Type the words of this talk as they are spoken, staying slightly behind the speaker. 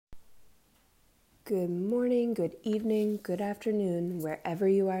Good morning, good evening, good afternoon, wherever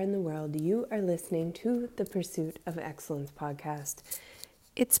you are in the world. You are listening to the Pursuit of Excellence podcast.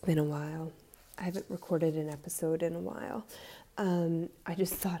 It's been a while. I haven't recorded an episode in a while. I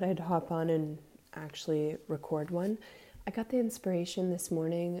just thought I'd hop on and actually record one. I got the inspiration this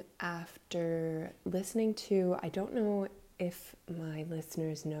morning after listening to, I don't know if my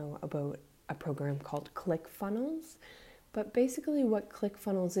listeners know about a program called ClickFunnels, but basically what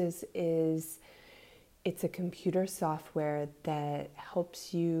ClickFunnels is it's a computer software that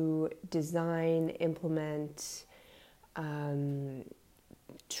helps you design, implement,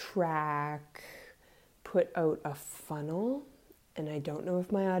 track, put out a funnel. And I don't know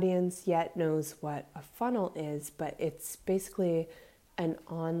if my audience yet knows what a funnel is, but it's basically an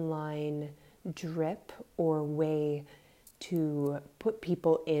online drip or way to put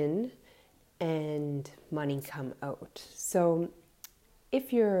people in and money come out. So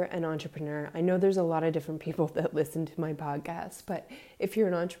if you're an entrepreneur, I know there's a lot of different people that listen to my podcast, but if you're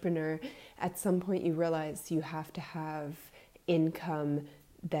an entrepreneur, at some point you realize you have to have income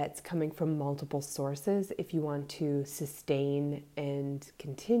that's coming from multiple sources if you want to sustain and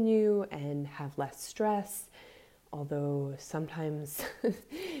continue and have less stress. Although sometimes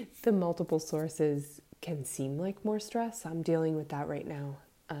the multiple sources can seem like more stress. I'm dealing with that right now.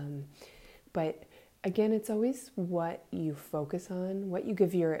 But again, it's always what you focus on, what you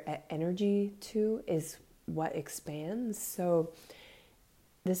give your energy to is what expands. So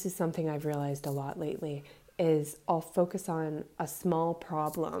this is something I've realized a lot lately is I'll focus on a small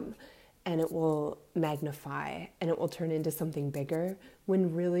problem and it will magnify and it will turn into something bigger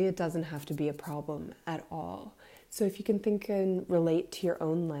when really it doesn't have to be a problem at all. So if you can think and relate to your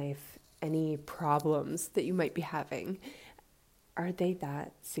own life, any problems that you might be having, are they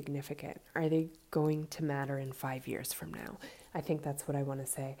that significant? Are they going to matter in 5 years from now? I think that's what I want to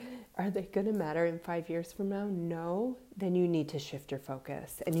say. Are they going to matter in 5 years from now? No. Then you need to shift your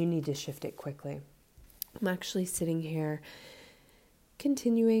focus and you need to shift it quickly. I'm actually sitting here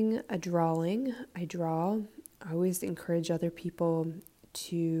continuing a drawing. I draw. I always encourage other people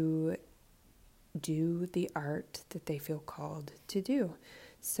to do the art that they feel called to do.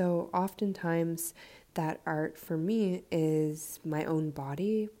 So oftentimes that art for me is my own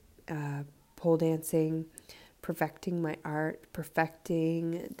body, pole dancing, perfecting my art,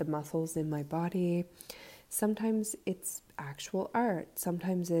 perfecting the muscles in my body. Sometimes it's actual art.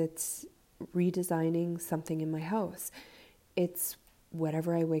 Sometimes it's redesigning something in my house. It's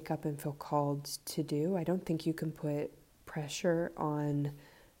whatever I wake up and feel called to do. I don't think you can put pressure on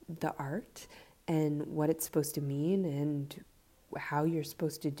the art and what it's supposed to mean and how you're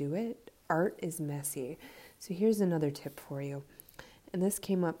supposed to do it. Art is messy. So here's another tip for you. And this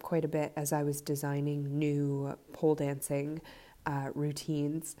came up quite a bit as I was designing new pole dancing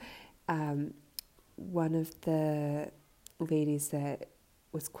routines. One of the ladies that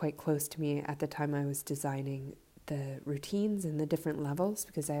was quite close to me at the time I was designing the routines and the different levels,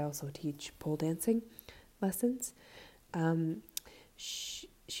 because I also teach pole dancing lessons,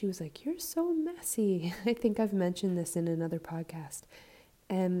 she was like, "You're so messy." I think I've mentioned this in another podcast.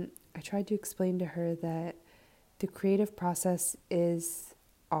 And I tried to explain to her that the creative process is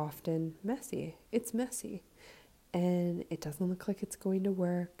often messy. It's messy. And it doesn't look like it's going to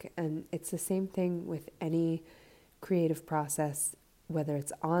work. And it's the same thing with any creative process, whether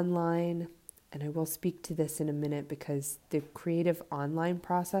it's online. And I will speak to this in a minute because the creative online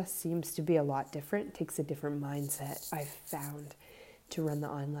process seems to be a lot different. It takes a different mindset, I've found, to run the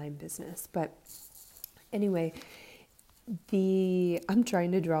online business. But anyway, I'm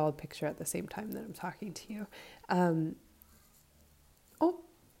trying to draw a picture at the same time that I'm talking to you.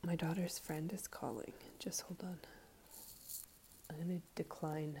 My daughter's friend is calling. Just hold on. I'm going to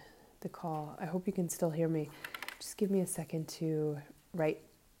decline the call. I hope you can still hear me. Just give me a second to write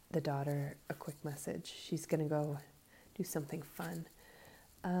the daughter a quick message. She's going to go do something fun.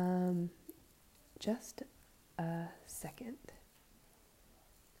 Just a second.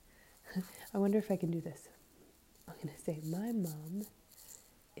 I wonder if I can do this. I'm going to say, my mom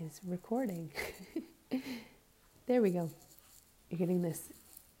is recording. There we go. You're getting this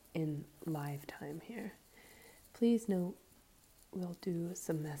in live time here. Please note, we'll do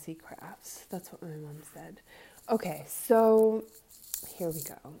some messy crafts. That's what my mom said. Okay, so here we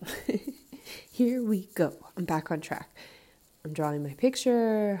go. Here we go. I'm back on track. I'm drawing my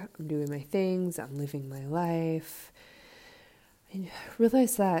picture. I'm doing my things. I'm living my life. I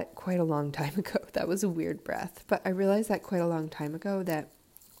realized that quite a long time ago. That was a weird breath, but I realized that quite a long time ago that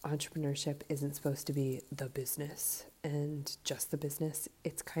entrepreneurship isn't supposed to be the business and just the business.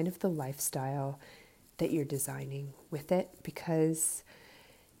 It's kind of the lifestyle that you're designing with it, because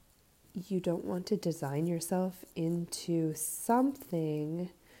you don't want to design yourself into something.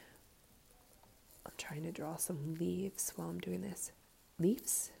 I'm trying to draw some leaves while I'm doing this.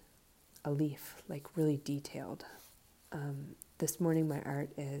 Leaves? A leaf, like really detailed. This morning my art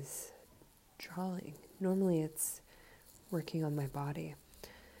is drawing. Normally it's working on my body.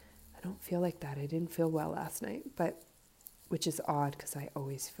 I don't feel like that. I didn't feel well last night, which is odd because I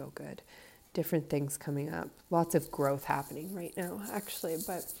always feel good. Different things coming up. Lots of growth happening right now, actually,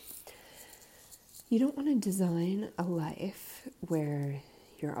 but you don't want to design a life where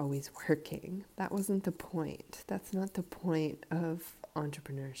you're always working. That wasn't the point. That's not the point of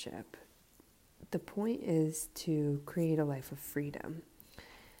entrepreneurship. The point is to create a life of freedom.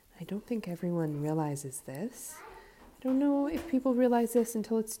 I don't think everyone realizes this. I don't know if people realize this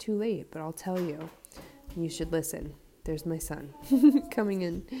until it's too late, but I'll tell you. You should listen. There's my son coming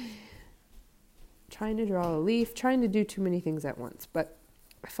in, trying to draw a leaf, trying to do too many things at once. But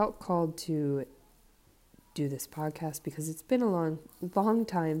I felt called to do this podcast because it's been a long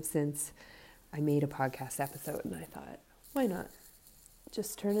time since I made a podcast episode, and I thought, why not?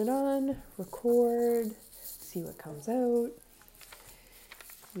 Just turn it on, record, see what comes out,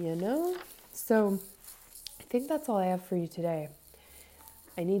 So I think that's all I have for you today.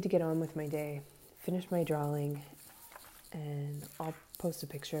 I need to get on with my day, finish my drawing, and I'll post a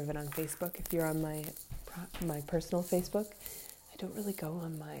picture of it on Facebook if you're on my personal Facebook. I don't really go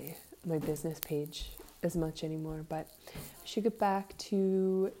on my business page as much anymore, but I should get back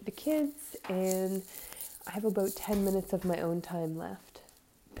to the kids, and I have about 10 minutes of my own time left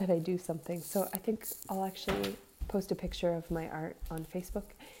that I do something. So I think I'll actually post a picture of my art on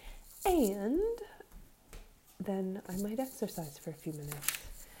Facebook, and then I might exercise for a few minutes.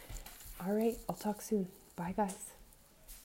 All right, I'll talk soon. Bye, guys.